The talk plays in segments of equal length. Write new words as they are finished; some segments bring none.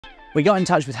We got in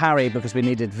touch with Harry because we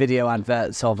needed video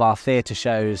adverts of our theatre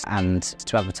shows and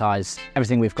to advertise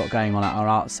everything we've got going on at our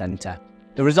arts centre.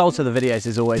 The result of the videos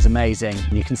is always amazing.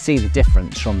 You can see the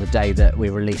difference from the day that we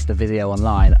release the video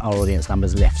online. Our audience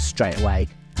numbers lift straight away,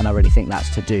 and I really think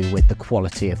that's to do with the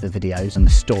quality of the videos and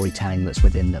the storytelling that's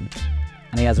within them.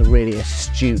 And he has a really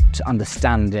astute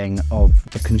understanding of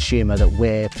the consumer that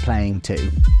we're playing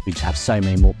to. We just have so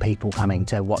many more people coming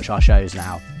to watch our shows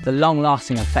now. The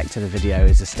long-lasting effect of the video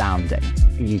is astounding.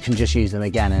 You can just use them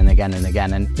again and again and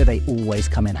again, and they always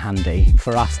come in handy.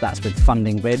 For us, that's with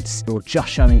funding bids or just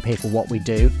showing people what we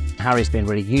do. Harry's been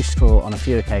really useful on a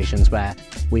few occasions where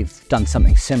we've done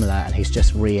something similar and he's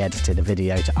just re-edited a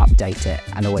video to update it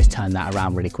and always turn that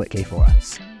around really quickly for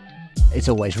us. It's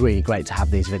always really great to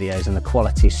have these videos and the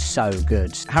quality is so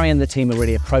good. Harry and the team are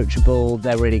really approachable,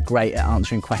 they're really great at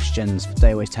answering questions,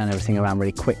 they always turn everything around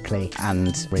really quickly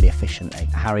and really efficiently.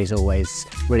 Harry's always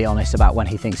really honest about when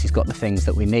he thinks he's got the things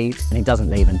that we need, and he doesn't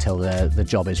leave until the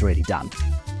job is really done.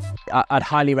 I'd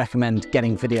highly recommend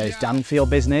getting videos done for your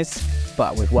business,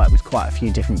 but we've worked with quite a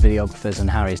few different videographers and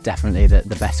Harry is definitely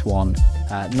the best one,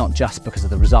 not just because of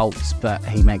the results, but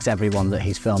he makes everyone that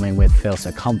he's filming with feel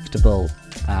so comfortable.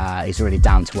 He's really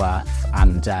down to earth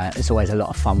and it's always a lot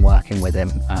of fun working with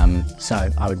him, so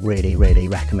I would really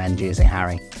recommend using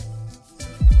Harry.